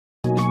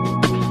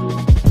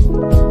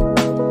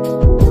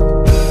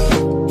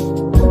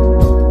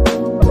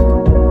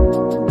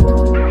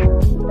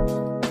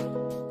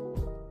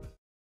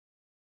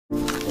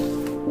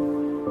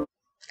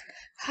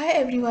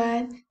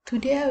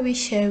Today I will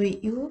share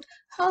with you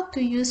how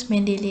to use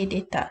Mendeley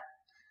Data.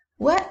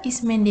 What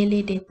is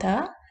Mendeley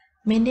Data?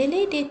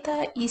 Mendeley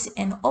Data is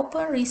an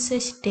open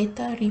research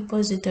data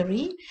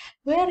repository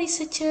where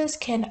researchers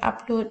can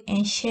upload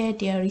and share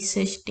their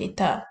research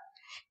data.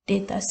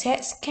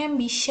 Datasets can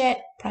be shared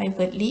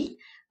privately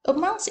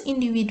amongst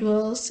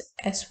individuals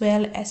as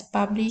well as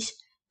published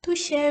to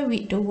share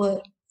with the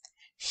world.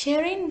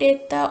 Sharing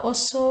data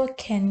also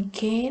can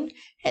gain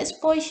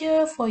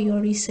exposure for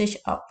your research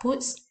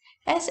outputs,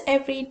 as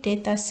every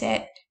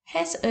dataset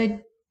has a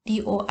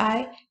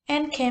DOI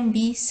and can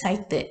be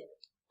cited.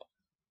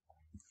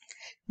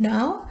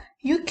 Now,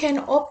 you can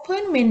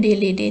open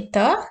Mendeley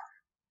Data.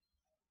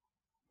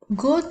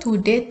 Go to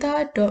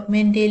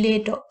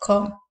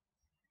data.mendeley.com.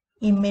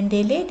 In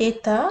Mendeley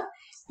Data,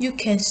 you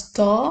can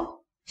store,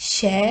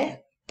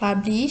 share,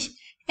 publish,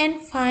 and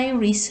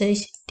find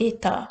research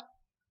data.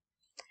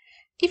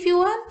 If you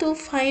want to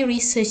find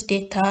research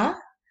data,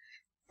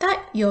 type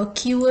your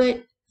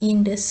keyword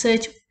in the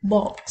search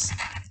box.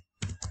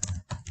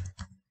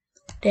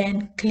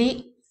 Then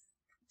click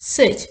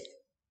Search.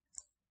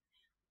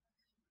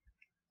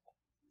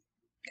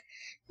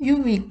 You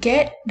will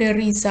get the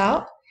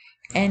result,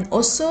 and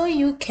also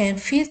you can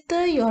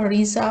filter your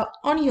result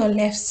on your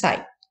left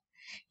side.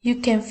 You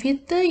can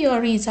filter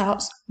your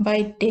results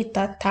by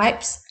data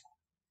types,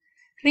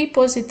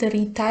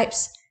 repository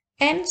types,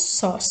 and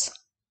source.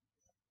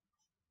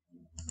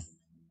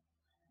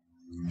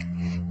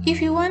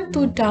 If you want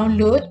to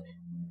download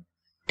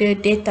the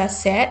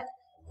dataset,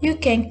 you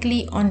can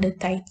click on the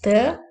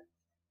title,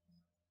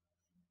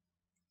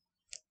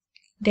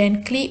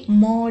 then click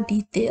More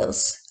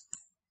Details.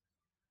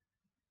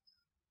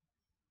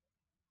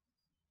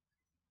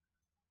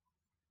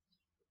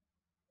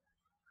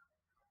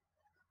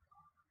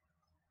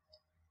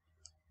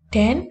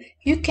 Then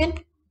you can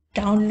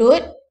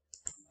download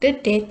the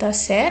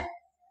dataset.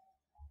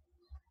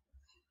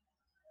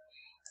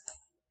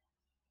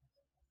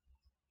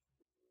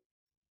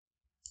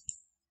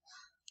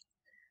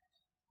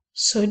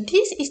 So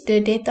this is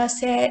the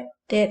dataset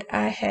that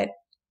I had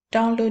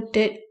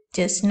downloaded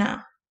just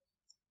now.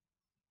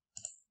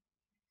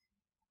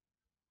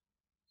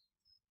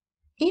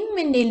 In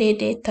Mendeley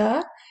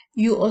Data,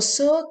 you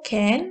also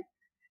can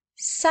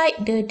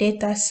cite the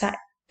dataset.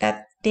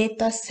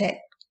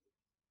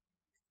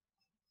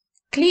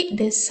 Click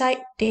the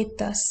Cite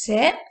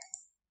Dataset.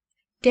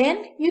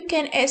 Then you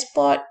can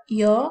export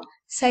your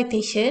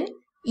citation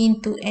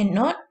into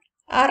EndNote,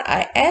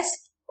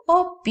 RIS,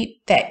 or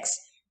BibTeX.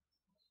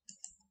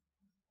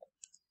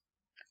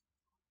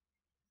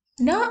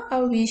 Now I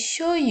will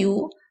show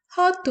you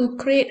how to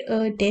create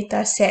a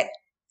dataset.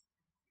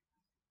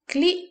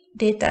 Click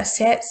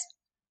Datasets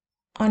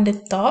on the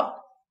top.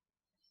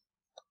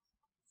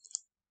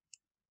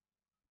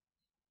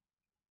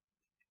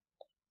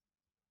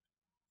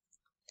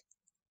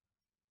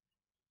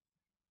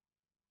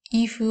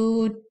 If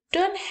you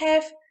don't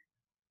have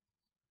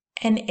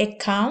an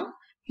account,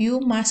 you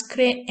must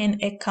create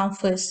an account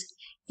first.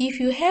 If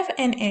you have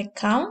an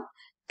account,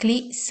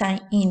 click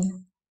Sign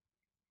In.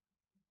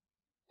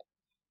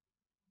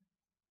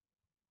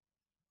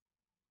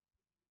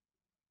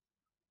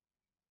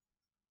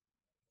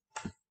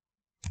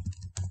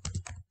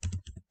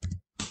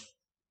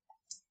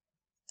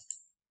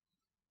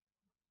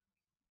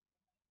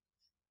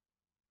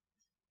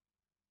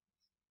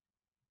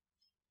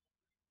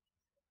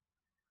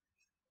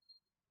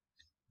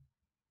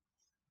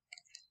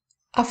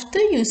 After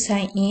you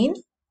sign in,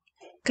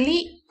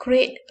 click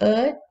Create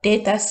a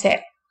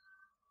Dataset.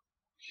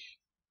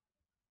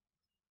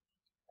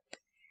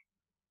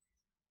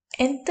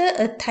 Enter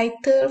a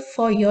title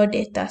for your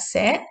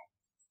dataset.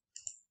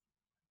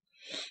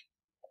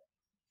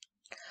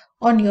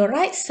 On your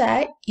right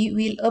side, it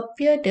will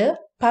appear the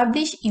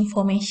published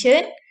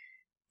information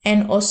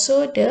and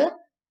also the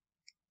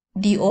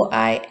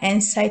DOI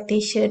and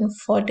citation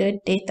for the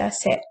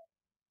dataset.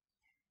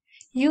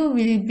 You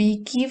will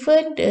be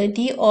given the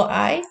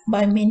DOI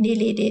by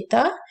Mendeley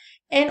Data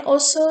and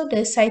also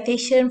the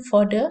citation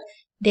for the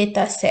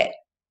dataset.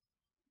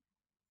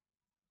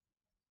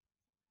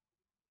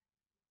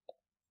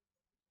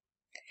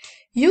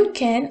 You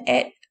can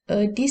add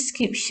a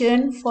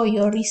description for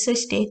your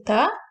research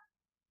data,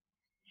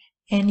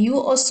 and you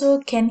also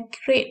can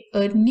create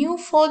a new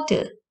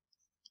folder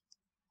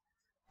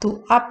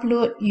to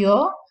upload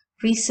your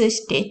research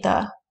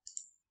data.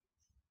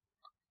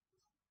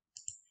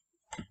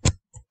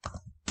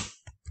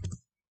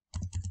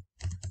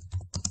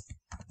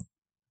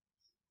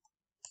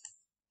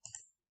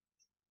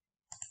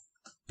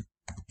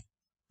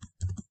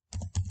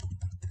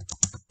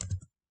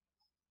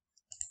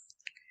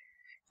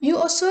 You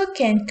also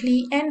can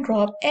click and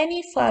drop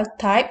any file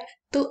type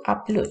to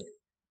upload.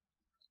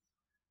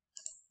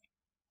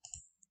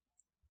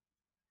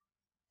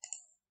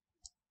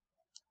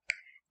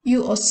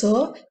 You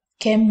also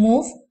can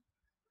move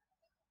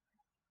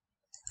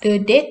the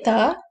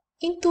data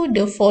into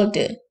the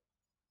folder.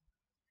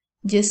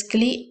 Just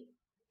click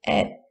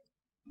Add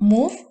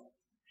Move.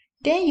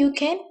 Then you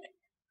can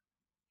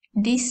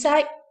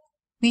decide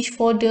which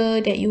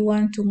folder that you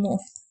want to move.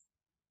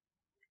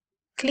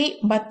 Click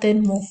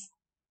button move.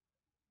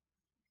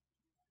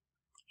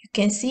 You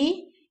can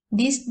see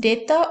this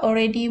data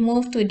already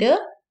moved to the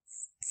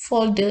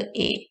folder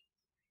A.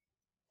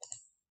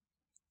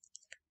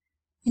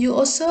 You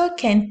also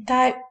can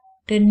type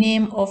the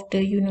name of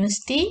the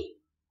university.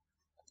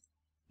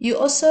 You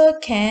also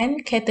can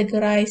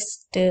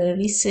categorize the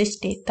research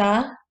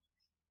data.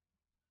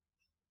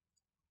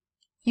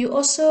 You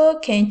also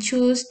can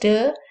choose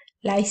the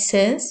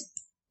license.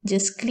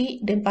 Just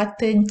click the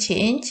button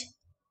change.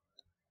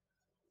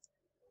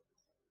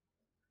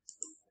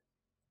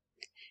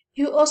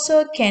 You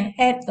also can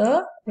add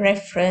a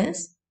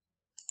reference.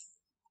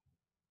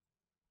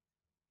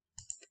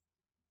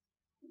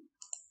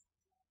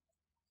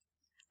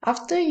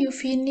 After you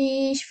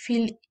finish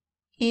fill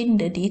in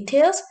the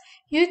details,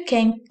 you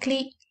can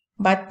click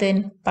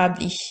button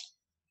publish.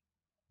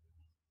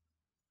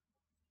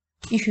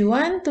 If you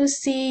want to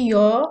see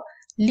your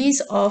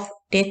list of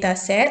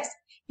datasets,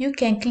 you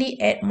can click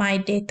at my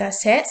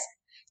datasets.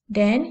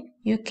 Then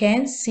you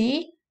can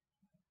see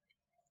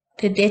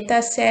the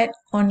dataset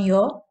on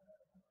your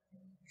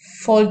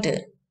folder.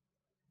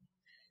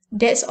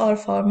 That's all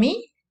for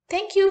me.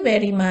 Thank you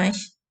very much.